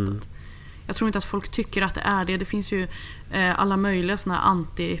på det sättet. Jag tror inte att folk tycker att det är det. Det finns ju alla möjliga såna här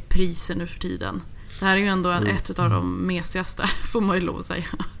antipriser nu för tiden. Det här är ju ändå ett av de mesigaste, får man ju lov att säga.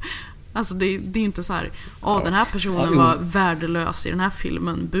 Alltså det är ju inte så här, den här personen var värdelös i den här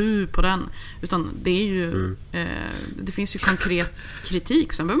filmen, bu på den. Utan det är ju det finns ju konkret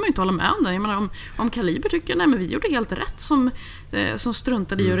kritik, sen behöver man ju inte hålla med om det. Jag menar, om Kaliber tycker nej men vi gjorde helt rätt som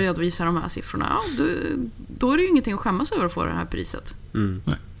struntade i att redovisa de här siffrorna, då är det ju ingenting att skämmas över att få det här priset.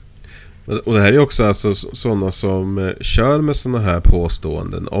 Och det här är också alltså sådana som kör med sådana här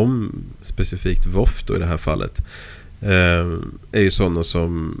påståenden om specifikt WWJD då i det här fallet, är ju sådana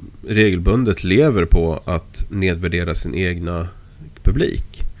som regelbundet lever på att nedvärdera sin egna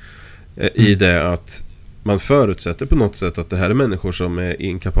publik. I det att man förutsätter på något sätt att det här är människor som är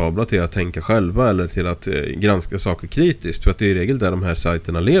inkapabla till att tänka själva eller till att granska saker kritiskt, för att det är i regel där de här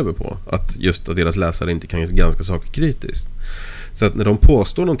sajterna lever på, att just att deras läsare inte kan granska saker kritiskt. Så att när de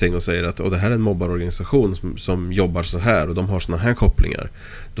påstår någonting och säger att det här är en mobbarorganisation som jobbar så här och de har såna här kopplingar,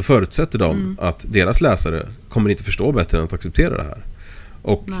 då förutsätter de att deras läsare kommer inte förstå bättre än att acceptera det här.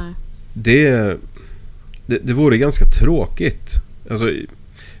 Och det vore ganska tråkigt. Alltså,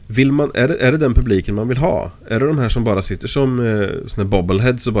 är det den publiken man vill ha? Är det de här som bara sitter som såna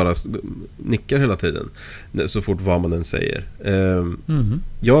bobbleheads och bara nickar hela tiden så fort vad man än säger?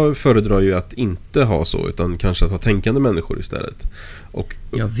 Jag föredrar ju att inte ha så, utan kanske att ha tänkande människor istället. Och,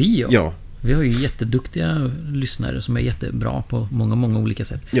 vi har ju jätteduktiga lyssnare som är jättebra på många olika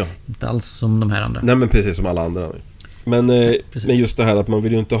sätt. Inte alls som de här andra. Nej, men precis som alla andra. Men just det här att man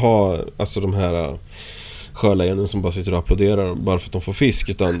vill ju inte ha alltså de här sjölejonen som bara sitter och applåderar bara för att de får fisk,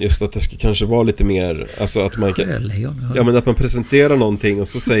 utan just att det ska kanske vara lite mer, alltså att man kan, men att man presenterar någonting och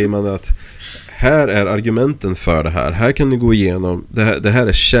så säger man att här är argumenten för det här kan ni gå igenom, det här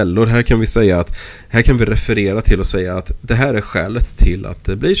är källor, här kan vi säga att, här kan vi referera till och säga att det här är skälet till att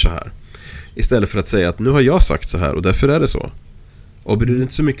det blir så här, istället för att säga att nu har jag sagt så här och därför är det så. Och bryr dig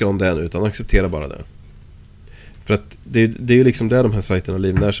inte så mycket om det nu, utan acceptera bara det. För att det är ju liksom det de här sajterna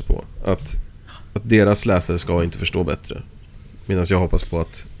livnär sig på. Att deras läsare ska inte förstå bättre. Medan jag hoppas på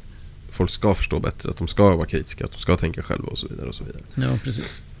att folk ska förstå bättre, att de ska vara kritiska, att de ska tänka själva och så vidare och så vidare. Ja,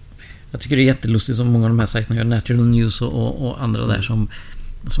 precis. Jag tycker det är jättelustigt som många av de här sajterna gör, Natural News och andra där som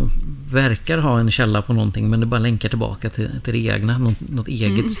verkar ha en källa på någonting, men det bara länkar tillbaka till det egna, något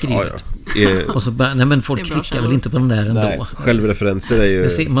eget skrivet. Ja. Och så bara, nej men folk klickar väl inte på den där ändå. Nej, självreferenser är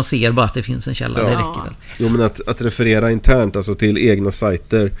ju... Man ser bara att det finns en källa, det räcker väl. Jo, men att referera internt, alltså till egna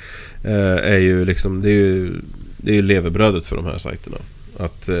sajter, är ju liksom, det är ju levebrödet för de här sajterna.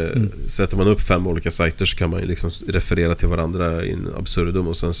 Att sätter man upp 5 olika sajter så kan man ju liksom referera till varandra in absurdum,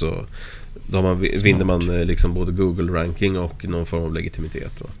 och sen så vinner man liksom både Google-ranking och någon form av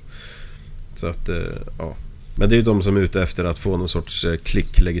legitimitet. Va? Så att, ja. Men det är ju de som är ute efter att få någon sorts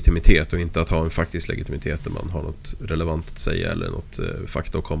klick-legitimitet och inte att ha en faktisk legitimitet där man har något relevant att säga eller något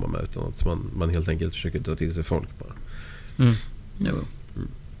fakta att komma med, utan att man helt enkelt försöker dra till sig folk bara.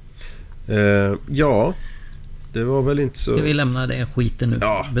 Ja, det var väl inte så... Ska vi lämna det skiten nu?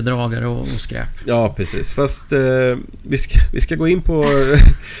 Ja. Bedragare och skräp. Ja, precis. Fast vi ska gå in på...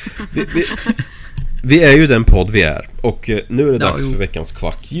 vi är ju den podd vi är. Och nu är det dags för veckans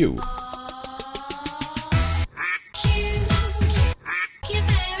Quack You.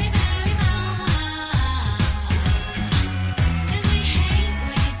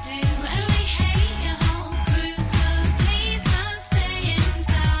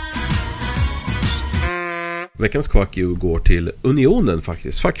 Veckans Quack You går till Unionen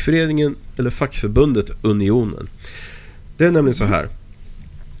faktiskt. Fackföreningen eller fackförbundet Unionen. Det är nämligen så här.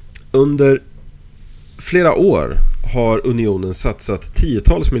 Under flera år har Unionen satsat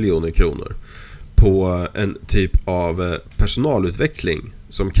 10-tals miljoner kronor på en typ av personalutveckling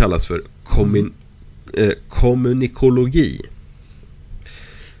som kallas för kommunikologi.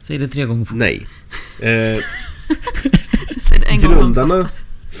 Säg det 3 gånger fort. Nej. Säg det en gång grundarna.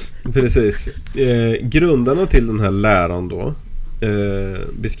 Precis. Grundarna till den här läran då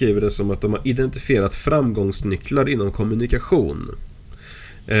beskriver det som att de har identifierat framgångsnycklar inom kommunikation.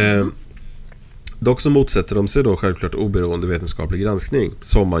 Dock så motsätter de sig då självklart oberoende vetenskaplig granskning,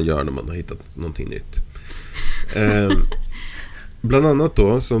 som man gör när man har hittat någonting nytt. Bland annat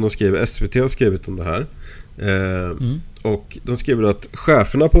då, som de skriver, SVT har skrivit om det här. Och de skriver att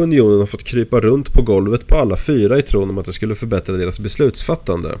cheferna på Unionen har fått krypa runt på golvet på alla 4 i tron om att det skulle förbättra deras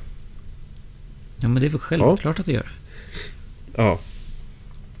beslutsfattande. Ja, men det är väl självklart att det gör. Ja.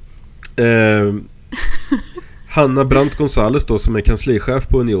 Hanna Brandt Gonzales då, som är kanslichef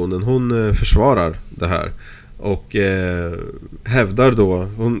på Unionen, hon försvarar det här och hävdar då,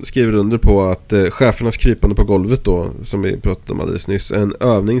 hon skriver under på att chefernas krypande på golvet då, som vi pratade om alldeles nyss, är en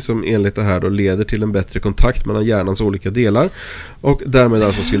övning som enligt det här då leder till en bättre kontakt mellan hjärnans olika delar och därmed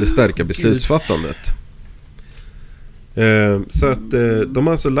alltså skulle stärka beslutsfattandet. Så att de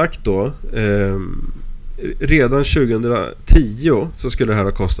har alltså lagt då redan 2010 så skulle det här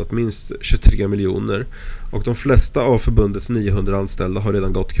ha kostat minst 23 miljoner, och de flesta av förbundets 900 anställda har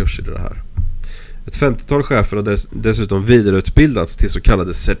redan gått kurser i det här. Ett 50-tal chefer har dessutom vidareutbildats till så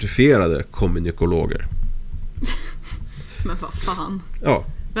kallade certifierade kommunikologer. Men vad fan? Ja.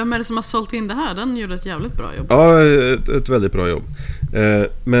 Vem är det som har sålt in det här? Den gjorde ett jävligt bra jobb. Ja, ett väldigt bra jobb.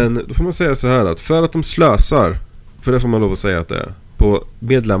 Men då får man säga så här att för att de slösar, för det får man lov att säga att det är, på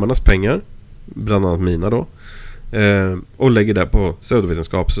medlemmarnas pengar, bland annat mina då, och lägger det på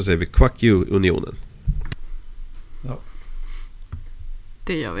pseudovetenskap, så säger vi Quack You Unionen. Ja.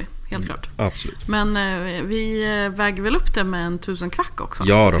 Det gör vi, helt klart. Absolut. Men vi väger väl upp det med en 1000 kvack också.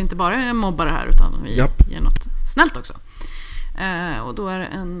 Ja, så att vi inte bara mobbar det här, utan vi ger något snällt också. Och då är det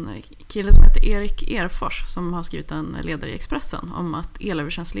en kille som heter Erik Erfors som har skrivit en ledare i Expressen om att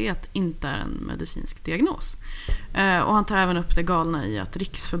elöverkänslighet inte är en medicinsk diagnos. Och han tar även upp det galna i att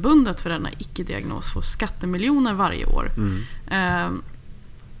Riksförbundet för denna icke-diagnos får skattemiljoner varje år.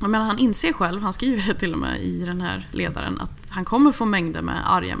 Men han inser själv, han skriver det till och med i den här ledaren, att han kommer få mängder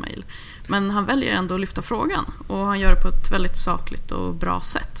med arga mejl. Men han väljer ändå att lyfta frågan, och han gör det på ett väldigt sakligt och bra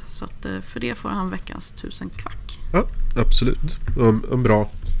sätt. Så att för det får han veckans 1000 kvack. Ja, absolut. En bra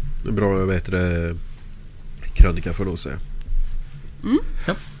jag vet det, krönika får jag då säga.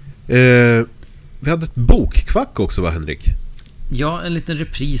 Ja. Vi hade ett bokkvack också, va, Henrik? Ja, en liten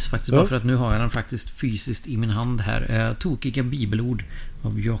repris faktiskt, bara för att nu har jag den faktiskt fysiskt i min hand här. Tokiga bibelord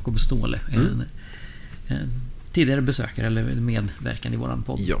av Jakob Ståhle. En tidigare besökare eller medverkande i våran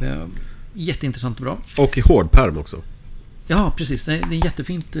podd. Ja. Jätteintressant och bra. Och i hårdperm också. Ja, precis. Det är en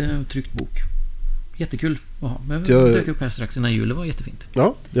jättefint tryckt bok. Jättekul. Men dök upp här strax innan jul. Det var jättefint.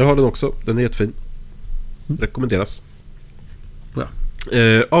 Ja, jag har den också. Den är jättefin. Rekommenderas.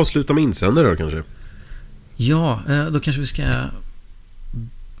 Avsluta med insändare då kanske. Ja, då kanske vi ska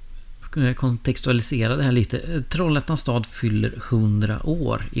kontextualisera det här lite. Trollhättans stad fyller 100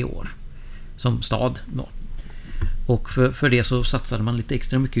 år i år som stad då. Och för det så satsade man lite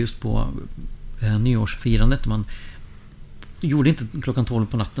extra mycket just på nyårsfirandet. Man gjorde inte klockan 12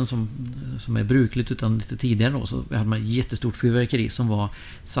 på natten som är brukligt, utan lite tidigare då, så hade man ett jättestort fyrverkeri som var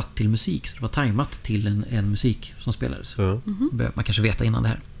satt till musik, så det var tajmat till en musik som spelades. Behöver man kanske veta innan det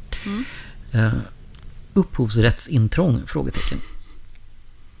här. Upphovsrättsintrång? Frågetecken.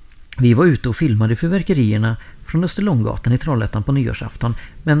 Vi var ute och filmade fyrverkerierna från Österlånggatan i Trollhättan på nyårsafton,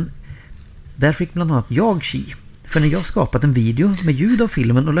 men där fick bland annat jag för när jag skapat en video med ljud av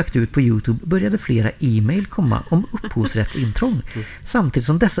filmen och lagt ut på YouTube började flera e-mail komma om upphovsrättsintrång. Samtidigt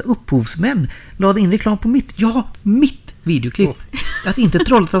som dessa upphovsmän lade in reklam på mitt videoklipp. Att inte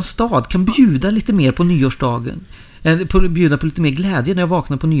Trollhättans stad kan bjuda lite mer på nyårsdagen. Bjuda på lite mer glädje när jag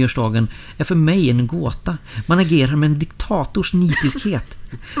vaknar på nyårsdagen är för mig en gåta. Man agerar med en diktators nitiskhet.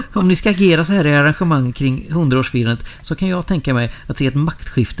 Om ni ska agera så här i arrangemang kring 100-årsfirandet så kan jag tänka mig att se ett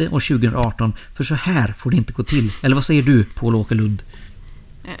maktskifte år 2018, för så här får det inte gå till. Eller vad säger du, Paul Åkerlund?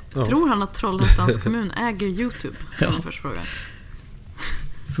 Tror han att Trollhättans kommun äger YouTube? Första frågan.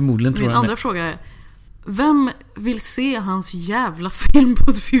 Förmodligen tror jag. Min andra fråga är: vem vill se hans jävla film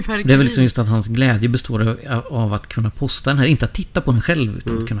på ett fyrverkeri? Det är väl liksom just att hans glädje består av att kunna posta den här. Inte att titta på den själv,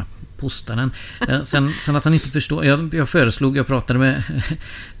 utan att kunna posta den. Sen att han inte förstår. Jag pratade med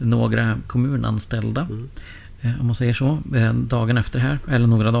några kommunanställda, om man säger så, dagen efter här, eller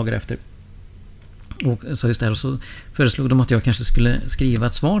några dagar efter. Och så just där, och så föreslog de att jag kanske skulle skriva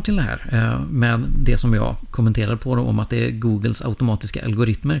ett svar till det här med det som jag kommenterade på då, om att det är Googles automatiska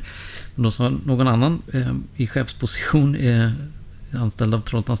algoritmer. Och då sa någon annan i chefsposition anställd av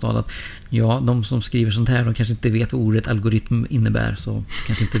Trollhättans stad att de som skriver sånt här, de kanske inte vet vad ordet algoritm innebär, så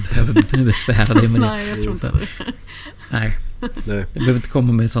kanske inte behöver besvära dig med det. Nej, jag tror inte det. Nej. Jag behöver inte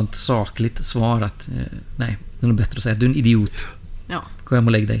komma med ett sånt sakligt svar att nej, det är nog bättre att säga att du är en idiot. Ja. Gå hem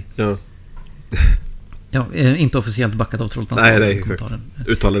och lägg dig. Ja, inte officiellt backat av Trollhättans stad. Nej, exakt.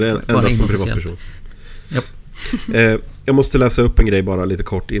 Uttalar det endast som privatperson. Jag måste läsa upp en grej bara lite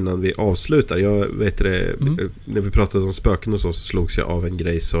kort innan vi avslutar. Jag vet det, när vi pratade om spöken och så slogs jag av en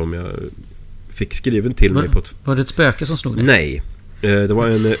grej som jag fick skriven till mig på Var det ett spöke som slog dig? Nej, det var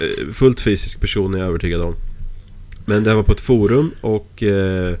en fullt fysisk person, jag är övertygad om. Men det var på ett forum och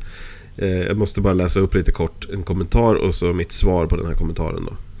jag måste bara läsa upp lite kort en kommentar och så mitt svar på den här kommentaren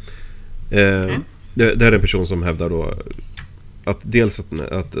då. Det är en person som hävdar då att dels att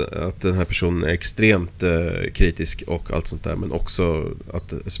den här personen är extremt kritisk och allt sånt där, men också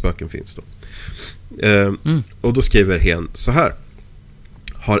att spöken finns då. Och då skriver hen så här: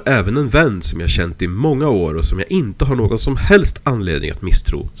 har även en vän som jag känt i många år och som jag inte har någon som helst anledning att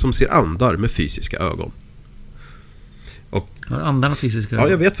misstro, som ser andar med fysiska ögon. Och har andarna fysiska ögon?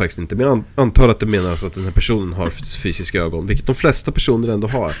 Ja, jag vet faktiskt inte, men jag antar att det menas att den här personen har fysiska ögon, vilket de flesta personer ändå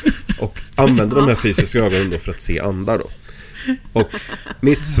har, och använder de här fysiska ögonen då för att se andar då. Och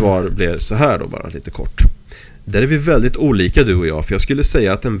mitt svar blev så här då, bara lite kort: där är vi väldigt olika, du och jag, för jag skulle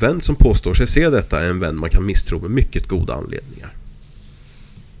säga att en vän som påstår sig se detta är en vän man kan misstro med mycket goda anledningar.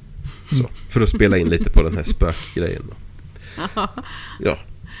 Så, för att spela in lite på den här spökgrejen då. Ja.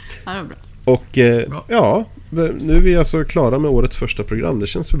 Det är bra. Och nu är vi alltså klara med årets första program. Det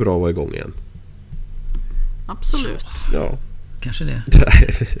känns bra att vara igång igen. Absolut. Ja. Kanske det.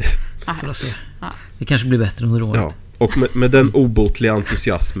 Precis. Det kanske blir bättre under året. Ja. Och med den obotliga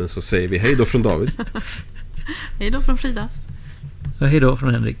entusiasmen så säger vi hej då från David. Hej då från Frida. Och hej då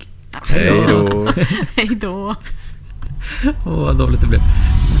från Henrik. Hej då. Hej då. Åh, vad dåligt det blev.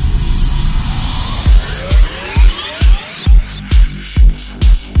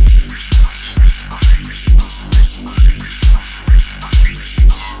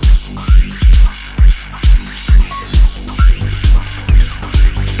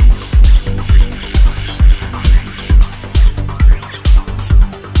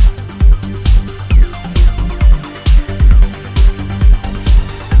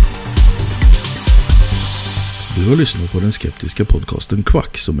 Du har lyssnat på den skeptiska podcasten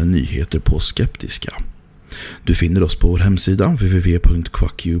Quack, som är nyheter på skeptiska. Du finner oss på vår hemsida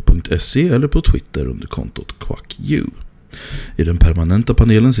www.quacku.se eller på Twitter under kontot quacku. I den permanenta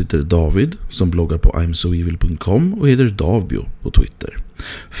panelen sitter David, som bloggar på imsoevil.com och heter Davbio på Twitter.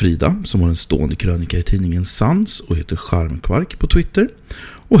 Frida, som har en stående krönika i tidningen Sans och heter Charmkvark på Twitter.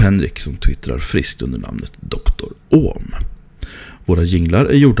 Och Henrik, som twittrar friskt under namnet Dr. Ohm. Våra jinglar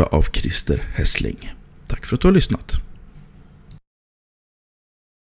är gjorda av Christer Hessling. Tack för att du har lyssnat.